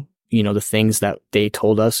do, the things that they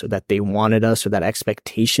told us or that they wanted us, or that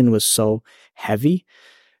expectation was so heavy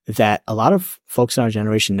that a lot of folks in our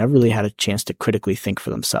generation never really had a chance to critically think for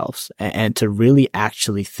themselves and to really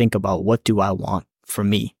actually think about, what do I want for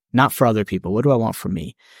me? Not for other people. What do I want for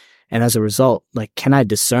me? And as a result, like, can I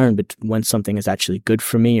discern when something is actually good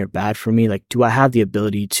for me or bad for me? Like, do I have the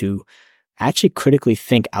ability to actually critically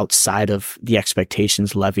think outside of the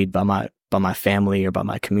expectations levied by my family or by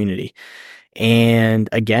my community? And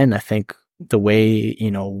again, I think the way,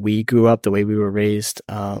 we grew up, the way we were raised,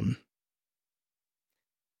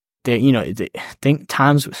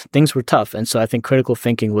 things were tough. And so I think critical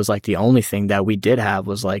thinking was like the only thing that we did have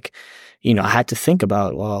was like, I had to think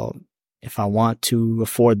about, well, if I want to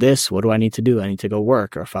afford this, what do I need to do? I need to go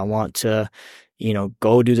work. Or if I want to,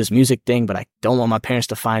 go do this music thing, but I don't want my parents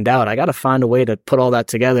to find out, I got to find a way to put all that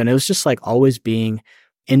together. And it was just like always being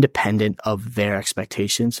independent of their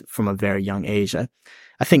expectations from a very young age. I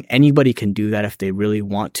think anybody can do that if they really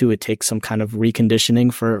want to. It takes some kind of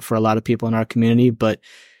reconditioning for a lot of people in our community, but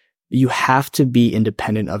you have to be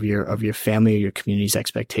independent of your family or your community's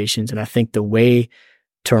expectations. And I think the way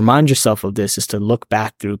to remind yourself of this is to look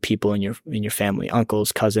back through people in your family,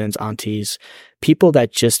 uncles, cousins, aunties, people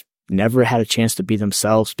that just never had a chance to be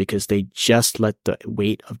themselves because they just let the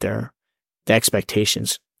weight of the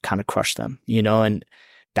expectations kind of crush them, and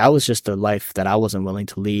that was just a life that I wasn't willing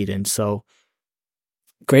to lead. And so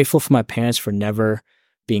grateful for my parents for never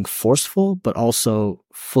being forceful, but also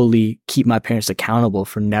fully keep my parents accountable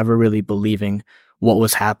for never really believing what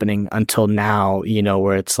was happening until now,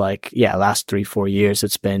 where it's like, yeah, last 3-4 years,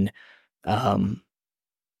 it's been, a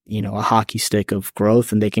hockey stick of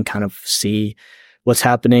growth, and they can kind of see what's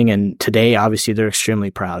happening. And today, obviously, they're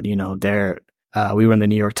extremely proud. We were in the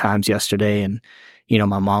New York Times yesterday, and,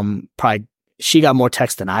 my mom she got more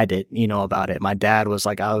text than I did, about it. My dad was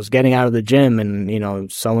like, I was getting out of the gym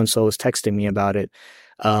and, so-and-so was texting me about it.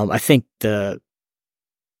 I think the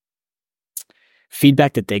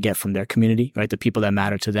feedback that they get from their community, right? The people that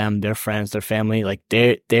matter to them, their friends, their family, like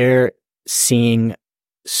they're seeing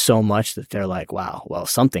so much that they're like, wow, well,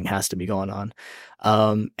 something has to be going on.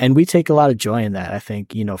 And we take a lot of joy in that. I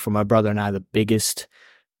think, for my brother and I, the biggest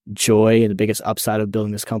joy and the biggest upside of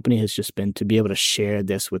building this company has just been to be able to share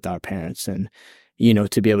this with our parents, and,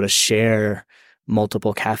 to be able to share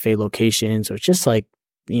multiple cafe locations, or just like,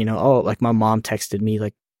 like my mom texted me,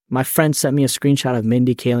 like, my friend sent me a screenshot of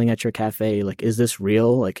Mindy Kaling at your cafe. Like, is this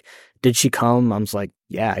real? Like, did she come? I was like,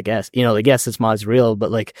 yeah, I guess. Like, yes, it's real,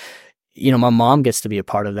 but like, my mom gets to be a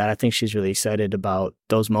part of that. I think she's really excited about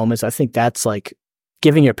those moments. I think that's like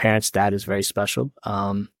giving your parents that is very special.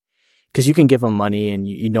 Because you can give them money, and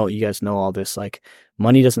you guys know all this. Like,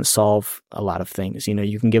 money doesn't solve a lot of things.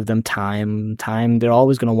 You can give them time. They're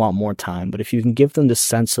always going to want more time. But if you can give them this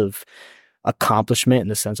sense of accomplishment, in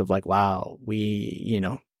the sense of like, wow, we,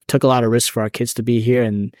 took a lot of risks for our kids to be here,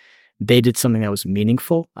 and they did something that was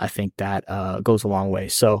meaningful, I think that goes a long way.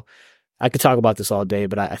 So I could talk about this all day,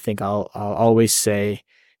 but I think I'll always say,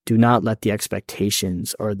 do not let the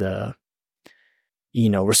expectations or the,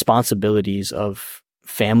 responsibilities of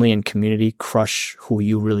family and community crush who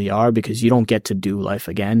you really are, because you don't get to do life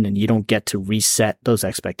again, and you don't get to reset those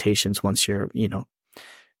expectations once you're,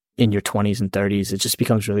 in your 20s and 30s. It just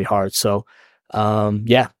becomes really hard. So,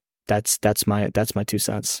 yeah, that's my 2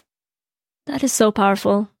 cents. That is so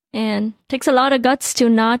powerful, and takes a lot of guts to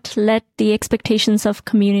not let the expectations of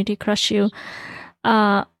community crush you.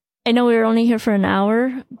 I know we're only here for an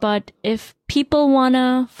hour, but if people want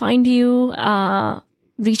to find you,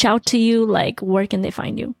 reach out to you, like, where can they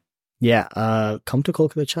find you? Yeah, come to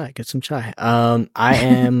Kolkata Chai, get some chai. I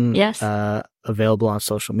am yes. Available on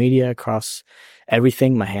social media across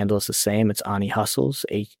everything. My handle is the same. It's Ani Hustles,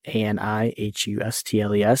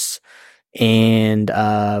 AniHustles. And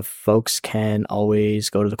folks can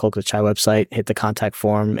always go to the Kolkata Chai website, hit the contact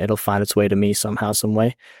form. It'll find its way to me somehow, some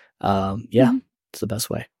way. It's the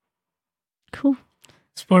best way. Cool.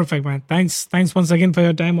 It's perfect, man. Thanks once again for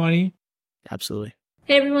your time, Ani. Absolutely.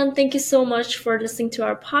 Hey everyone, thank you so much for listening to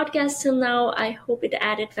our podcast till now. I hope it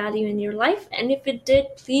added value in your life. And if it did,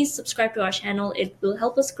 please subscribe to our channel. It will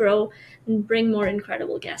help us grow and bring more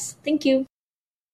incredible guests. Thank you.